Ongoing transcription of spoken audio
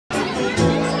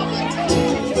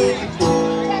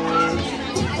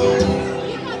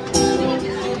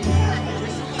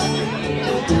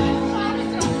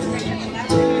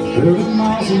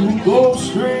house in the Gulf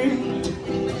Stream,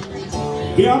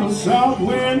 got a south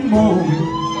wind moan.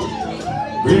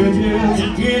 Bridges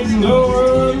are getting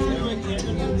lower,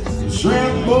 the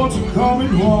shrimp boats are coming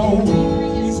home.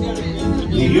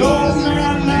 The old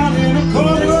man out in a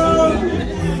corner,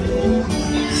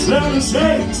 selling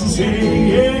shakes and saying,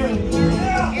 yeah.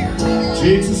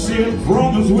 Takes a sip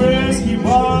from his whiskey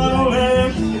bottle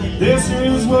and this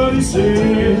is what he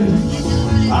said.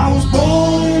 I was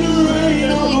born in the rain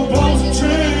on a Boston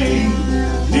train,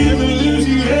 near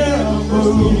Louisiana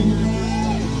blue.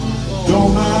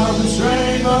 Don't mind the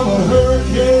strain of a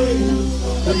hurricane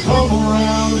that come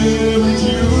around every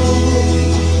June.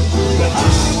 The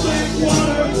high black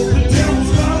water, the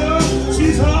devil's got her.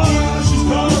 She's hard, she's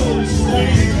cold, she's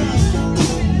weak.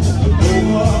 But no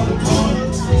water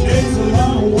coming, takes a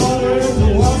lot of water to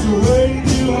wash away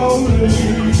the lonely.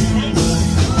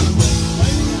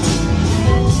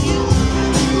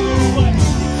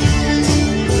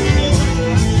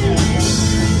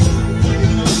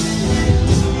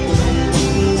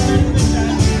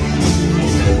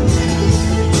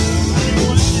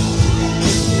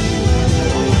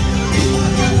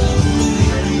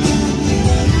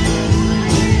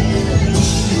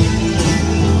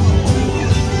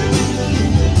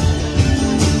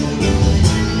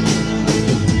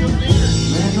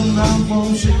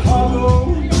 From Chicago,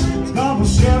 stop a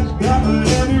ship, got to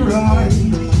let me ride.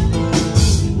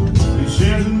 It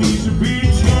says it needs to be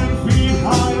 10 feet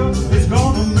higher, it's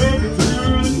gonna make it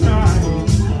through the night.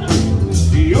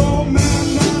 The old man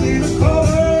down in the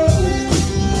corner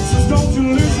says, don't you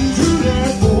listen to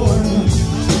that boy.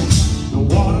 The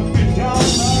water been down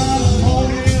by the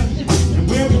morning, and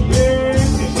we'll be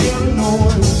back in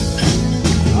Illinois.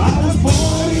 I was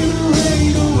born in the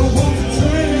rain on a water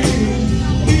train.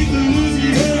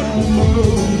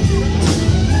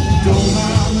 Don't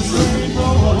mind the strain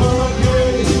from a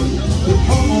hurricane that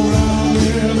come around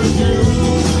every June.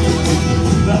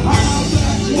 The high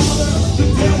black water, the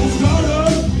devil's got her.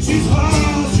 She's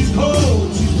hot, she's cold,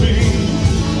 she's mean.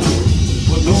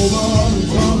 But nobody's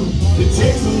coming. It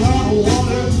takes a lot of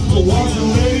water to wash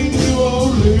away New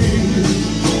Orleans.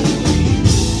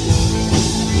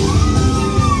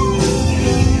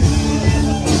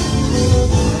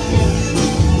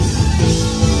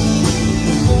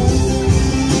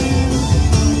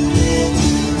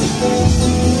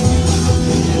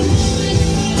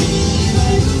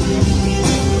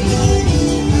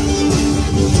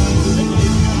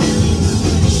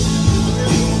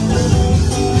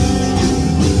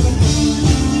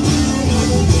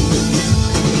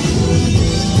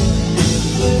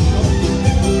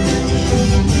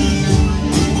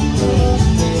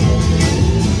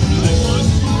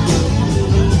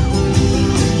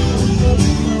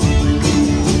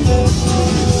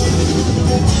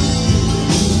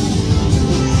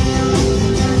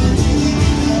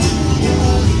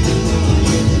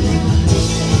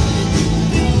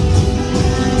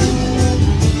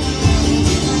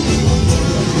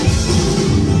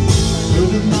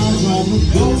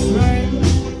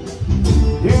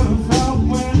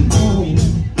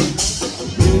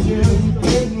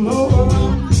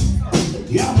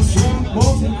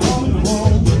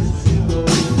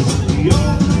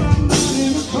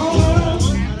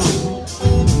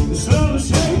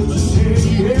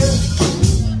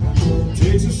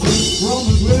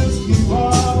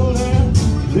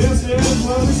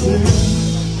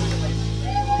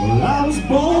 Well, I was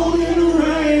born in the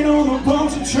rain on a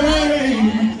Porch train,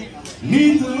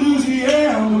 neath the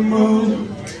Louisiana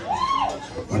moon.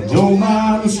 I don't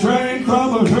mind the strain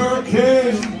from a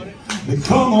hurricane that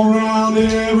come around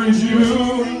every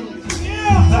June.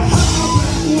 The high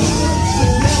black water, the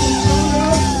devil's got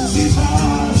her. She's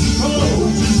hot, she's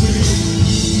cold, she's weak.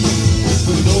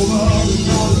 But nobody's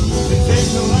got it. It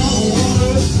takes a lot of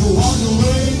water to wash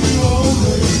away the old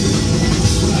lady.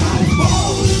 But I was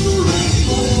born in the rain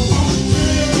on a Porch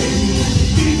train,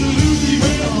 neath the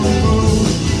Louisiana moon.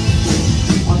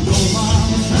 I don't mind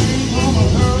the strain from a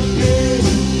hurricane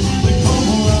that come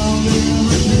around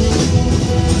every June.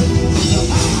 The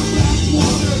high black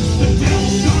water, the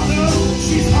devil's got her.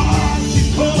 She's hot, she's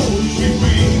cold, she's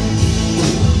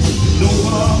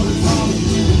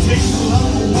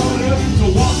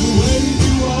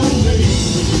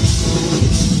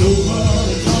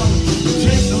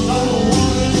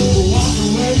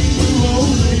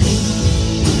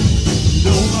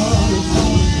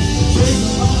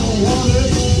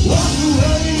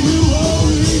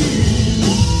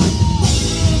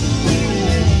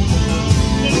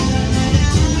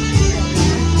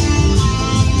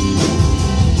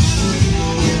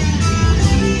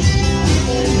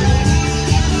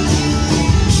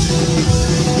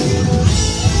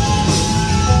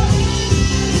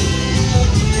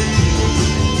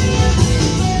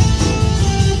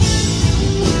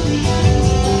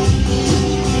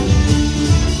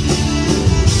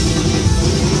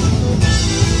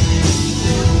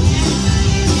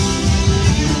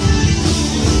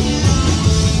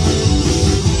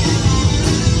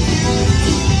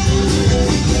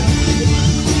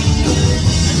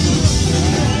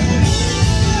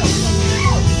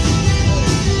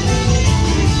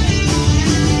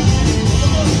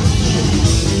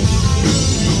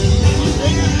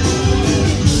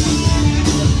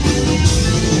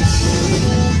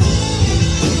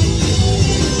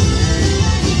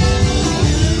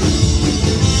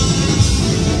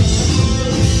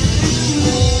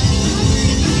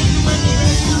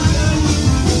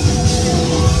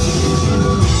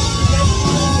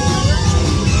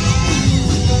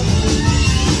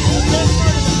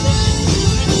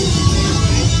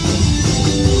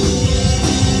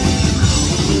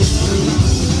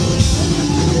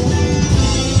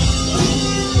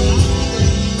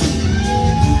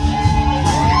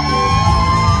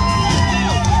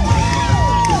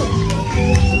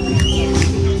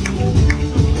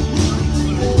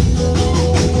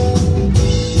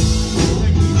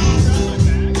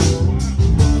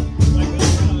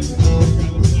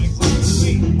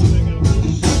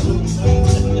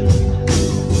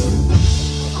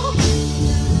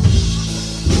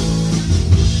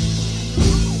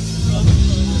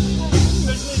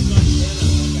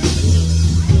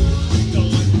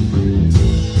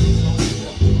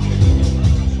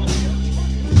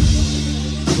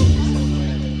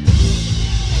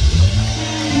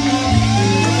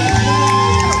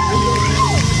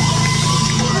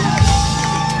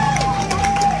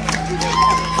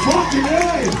fucking A!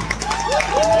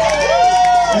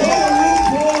 What a room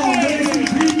full of amazing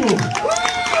people!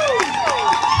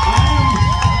 I am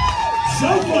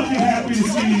so fucking happy to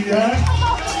see you guys.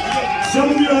 Some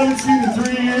of you I haven't seen in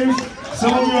 3 years,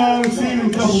 some of you I haven't seen in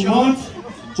a couple months,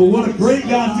 but what a great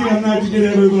goddamn night to get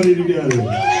everybody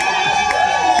together.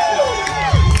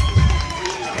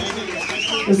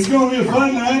 It's going to be a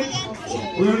fun night.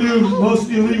 We're going to do most of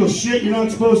the illegal shit you're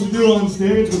not supposed to do on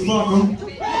stage, but fuck them.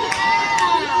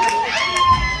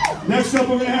 Next up,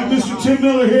 we're going to have Mr. Tim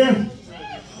Miller here.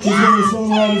 He's one of the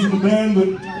songwriters in the band, but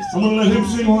I'm going to let him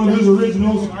sing one of his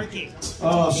originals,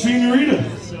 Senorita.